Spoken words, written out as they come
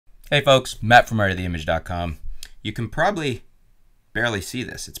Hey folks, Matt from artoftheimage.com. You can probably barely see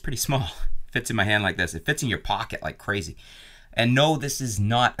this. It's pretty small. It fits in my hand like this. It fits in your pocket like crazy. And no, this is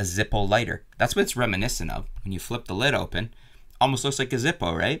not a Zippo lighter. That's what it's reminiscent of. When you flip the lid open, almost looks like a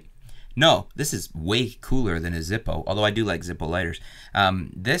Zippo, right? No, this is way cooler than a Zippo, although I do like Zippo lighters.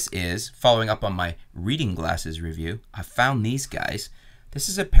 This is, following up on my reading glasses review, I found these guys. This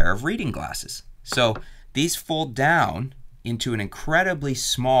is a pair of reading glasses. So these fold down into an incredibly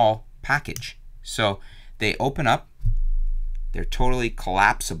small package. So they open up, they're totally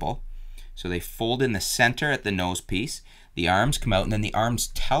collapsible. So they fold in the center at the nose piece, the arms come out, and then the arms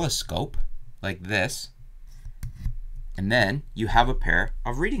telescope like this. And then you have a pair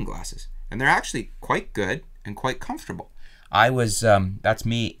of reading glasses. And they're actually quite good and quite comfortable. I was, that's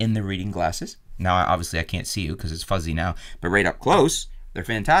me in the reading glasses. Now, obviously I can't see you because it's fuzzy now, but right up close, they're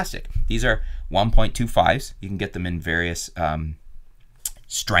fantastic. These are 1.25s. You can get them in various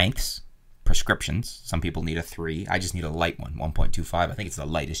strengths, prescriptions. Some people need a 3. I just need a light one, 1.25. I think it's the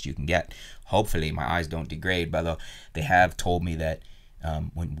lightest you can get. Hopefully my eyes don't degrade, but they have told me that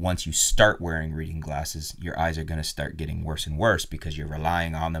once you start wearing reading glasses, your eyes are going to start getting worse and worse because you're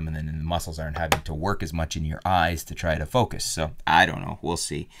relying on them, and then the muscles aren't having to work as much in your eyes to try to focus. So I don't know. We'll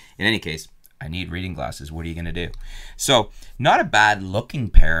see. In any case, I need reading glasses. What are you going to do? So not a bad looking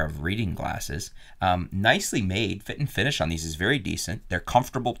pair of reading glasses. Nicely made. Fit and finish on these is very decent. They're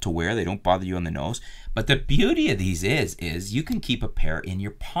comfortable to wear. They don't bother you on the nose. But the beauty of these is you can keep a pair in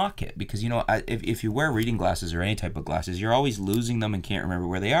your pocket because, you know, if you wear reading glasses or any type of glasses, you're always losing them and can't remember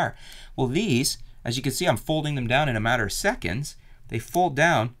where they are. Well, these, as you can see, I'm folding them down in a matter of seconds. They fold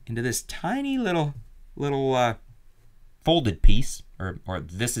down into this tiny little folded piece, or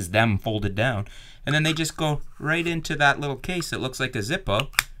this is them folded down, and then they just go right into that little case that looks like a Zippo,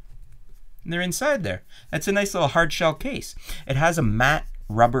 and they're inside there. It's a nice little hard shell case. It has a matte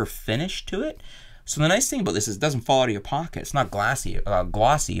rubber finish to it. So the nice thing about this is it doesn't fall out of your pocket. It's not glossy.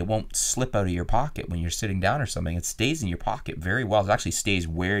 It won't slip out of your pocket when you're sitting down or something. It stays in your pocket very well. It actually stays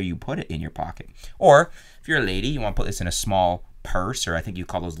where you put it in your pocket. Or if you're a lady, you want to put this in a small purse, or I think you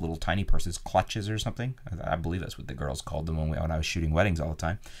call those little tiny purses clutches or something. I believe that's what the girls called them when I was shooting weddings all the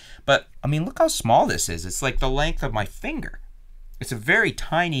time. But I mean, look how small this is. It's like the length of my finger. It's a very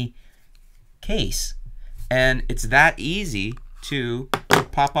tiny case, and it's that easy to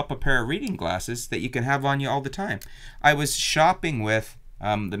pop up a pair of reading glasses that you can have on you all the time. I was shopping with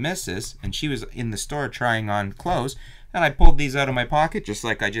the missus, and she was in the store trying on clothes, and I pulled these out of my pocket just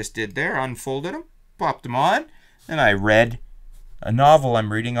like I just did there, unfolded them, popped them on, and I read a novel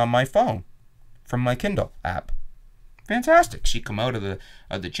I'm reading on my phone from my Kindle app. Fantastic. She come out of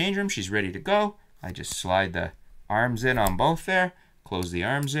the change room. She's ready to go. I just slide the arms in on both there, close the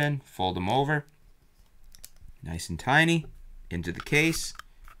arms in, fold them over, nice and tiny, into the case,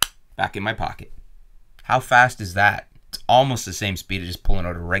 back in my pocket. How fast is that? It's almost the same speed of just pulling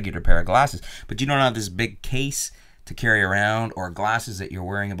out a regular pair of glasses, but you don't have this big case to carry around or glasses that you're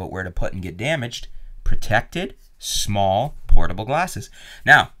worrying about where to put and get damaged. Protected, small, portable glasses.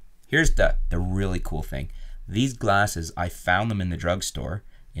 Now, here's the really cool thing. These glasses, I found them in the drugstore.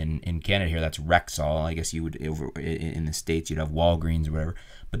 In Canada here, that's Rexall. I guess you would, in the States, you'd have Walgreens or whatever.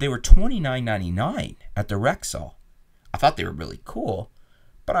 But they were $29.99 at the Rexall. I thought they were really cool,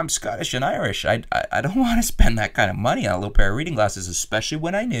 but I'm Scottish and Irish. I don't want to spend that kind of money on a little pair of reading glasses, especially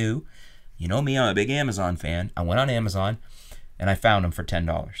when I knew, you know me, I'm a big Amazon fan. I went on Amazon, and I found them for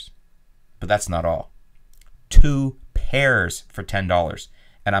 $10. But that's not all. 2 pairs for $10,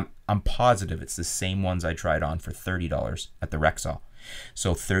 and I'm positive it's the same ones I tried on for $30 at the Rexall.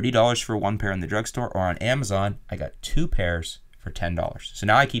 So $30 for 1 pair in the drugstore, or on Amazon, I got 2 pairs for $10. So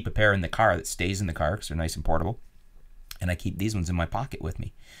now I keep a pair in the car that stays in the car because they're nice and portable, and I keep these ones in my pocket with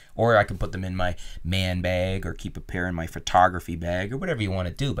me. Or I can put them in my man bag, or keep a pair in my photography bag, or whatever you want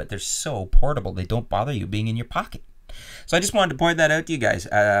to do, but they're so portable, they don't bother you being in your pocket. So I just wanted to point that out to you guys.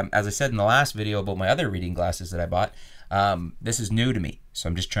 As I said in the last video about my other reading glasses that I bought, this is new to me. So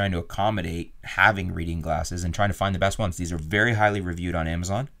I'm just trying to accommodate having reading glasses and trying to find the best ones. These are very highly reviewed on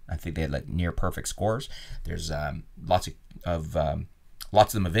Amazon. I think they had like near perfect scores. There's lots of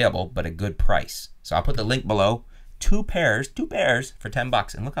them available, but a good price. So I'll put the link below. 2 pairs for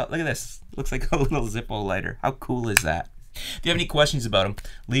 $10. And look at this. It looks like a little Zippo lighter. How cool is that? If you have any questions about them,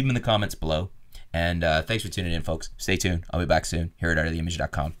 leave them in the comments below. And thanks for tuning in, folks. Stay tuned. I'll be back soon here at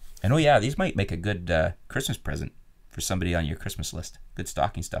artoftheimage.com. And oh yeah, these might make a good Christmas present for somebody on your Christmas list. Good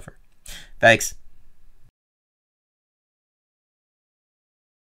stocking stuffer. Thanks.